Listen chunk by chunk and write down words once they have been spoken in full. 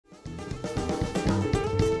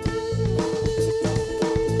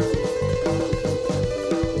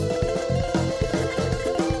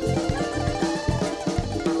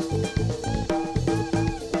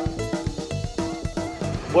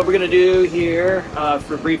what we're going to do here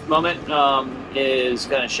for a brief moment is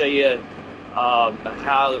kind of show you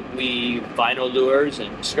how we vinyl lures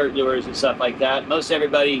and skirt lures and stuff like that. Most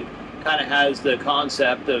everybody kind of has the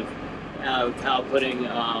concept of how putting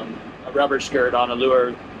a rubber skirt on a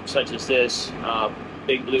lure such as this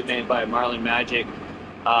Big Blue made by Marlin Magic.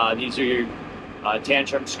 These are your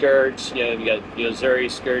tantrum skirts. You got Zuri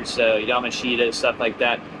skirts, Yamashita, stuff like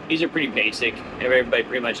that. These are pretty basic. Everybody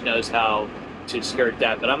pretty much knows how to skirt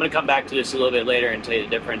that, but I'm going to come back to this a little bit later and tell you the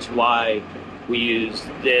difference why we use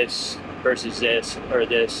this versus this, or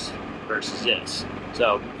this versus this.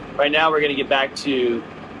 So right now we're going to get back to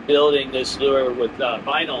building this lure with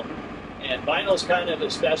vinyl, and vinyl is kind of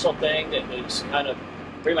a special thing that was kind of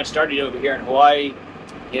pretty much started over here in Hawaii.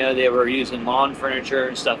 You know, they were using lawn furniture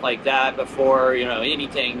and stuff like that before, you know,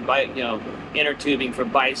 anything, inner tubing for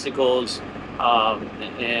bicycles.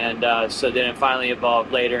 So then it finally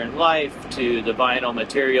evolved later in life to the vinyl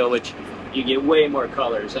material, which you get way more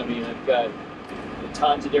colors. I mean, I've got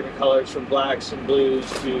tons of different colors, from blacks and blues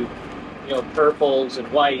to, purples and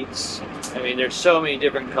whites. I mean, there's so many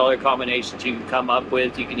different color combinations you can come up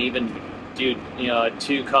with. You can even do, a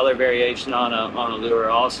 2-color variation on a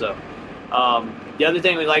lure also. The other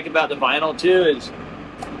thing we like about the vinyl too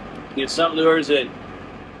is some lures that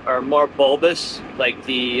are more bulbous, like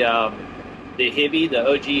the Hibby, the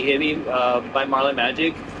OG Hibby by Marlin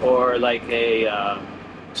Magic, or like a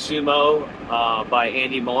Sumo by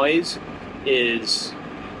Andy Moyes,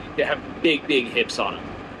 they have big hips on them,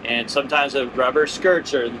 and sometimes the rubber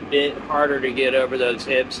skirts are a bit harder to get over those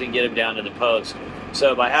hips and get them down to the post.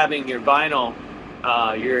 So by having your vinyl,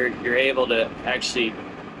 you're able to actually,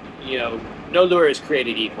 no lure is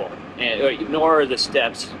created equal, and nor are the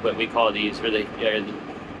steps, what we call these, where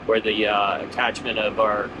the attachment of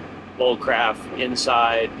our bullcraft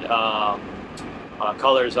inside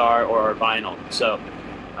colors are, or vinyl. So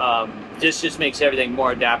this just makes everything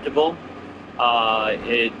more adaptable.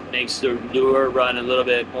 It makes the lure run a little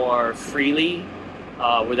bit more freely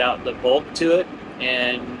without the bulk to it,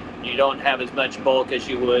 and you don't have as much bulk as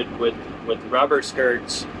you would with rubber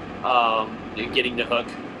skirts getting the hook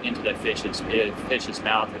into the fish's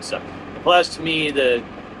mouth and stuff. Plus, to me, the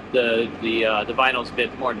vinyl's a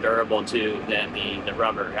bit more durable too than the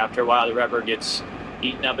rubber. After a while, the rubber gets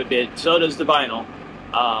eaten up a bit. So does the vinyl,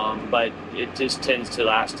 but it just tends to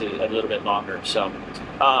last a little bit longer. So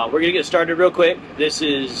we're gonna get started real quick. This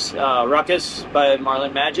is Ruckus by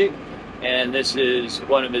Marlin Magic, and this is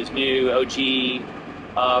one of his new OG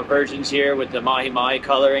versions here with the mahi mahi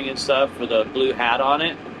coloring and stuff with a blue hat on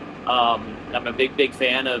it. I'm a big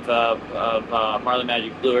fan of Marlin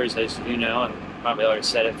Magic lures, as you know. I probably already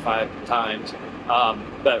said it 5 times.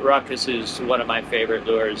 But Ruckus is one of my favorite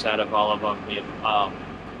lures out of all of them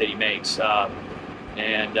that he makes. So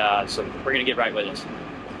we're going to get right with this.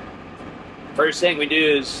 First thing we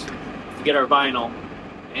do is get our vinyl.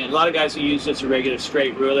 And a lot of guys who use just a regular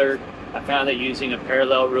straight ruler. I found that using a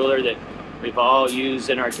parallel ruler that we've all used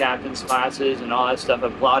in our captain's classes and all that stuff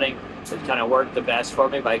of plotting has kind of worked the best for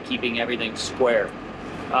me by keeping everything square.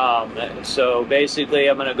 So basically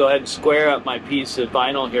I'm going to go ahead and square up my piece of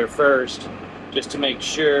vinyl here first, just to make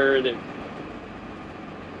sure that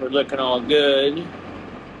we're looking all good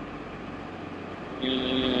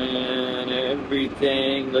and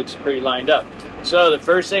everything looks pretty lined up. So the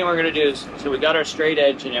first thing we're going to do is, so we got our straight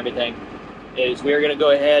edge and everything, is we're going to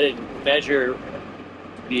go ahead and measure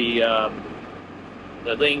the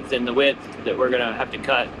length and the width that we're going to have to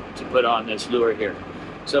cut to put on this lure here.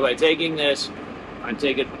 So by taking this, I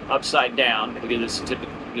take it upside down, because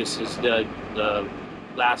this is the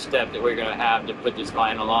last step that we're going to have to put this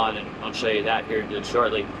vinyl on, and I'll show you that here just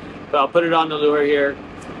shortly. But I'll put it on the lure here,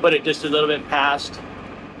 put it just a little bit past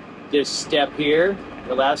this step here,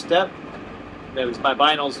 the last step. It was my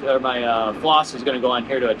vinyls, or my floss is going to go on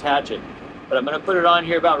here to attach it. But I'm going to put it on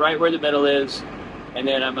here about right where the middle is, and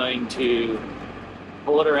then I'm going to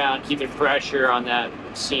pull it around, keeping pressure on that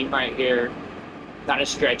seam right here, kind of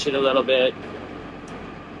stretch it a little bit.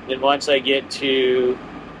 Then once I get to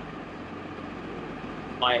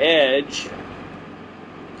my edge,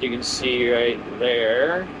 you can see right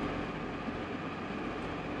there,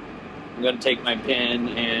 I'm going to take my pin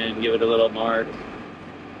and give it a little mark,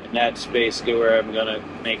 and that's basically where I'm going to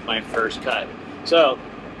make my first cut. So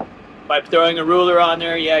by throwing a ruler on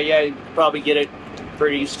there, you probably get it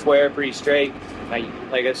pretty square, pretty straight.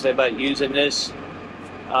 Like I said, by using this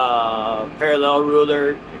parallel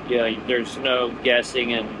ruler, there's no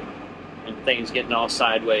guessing and things getting all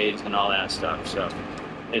sideways and all that stuff. So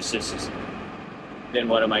it's just been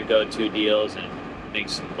one of my go-to deals, and it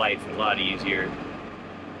makes life a lot easier.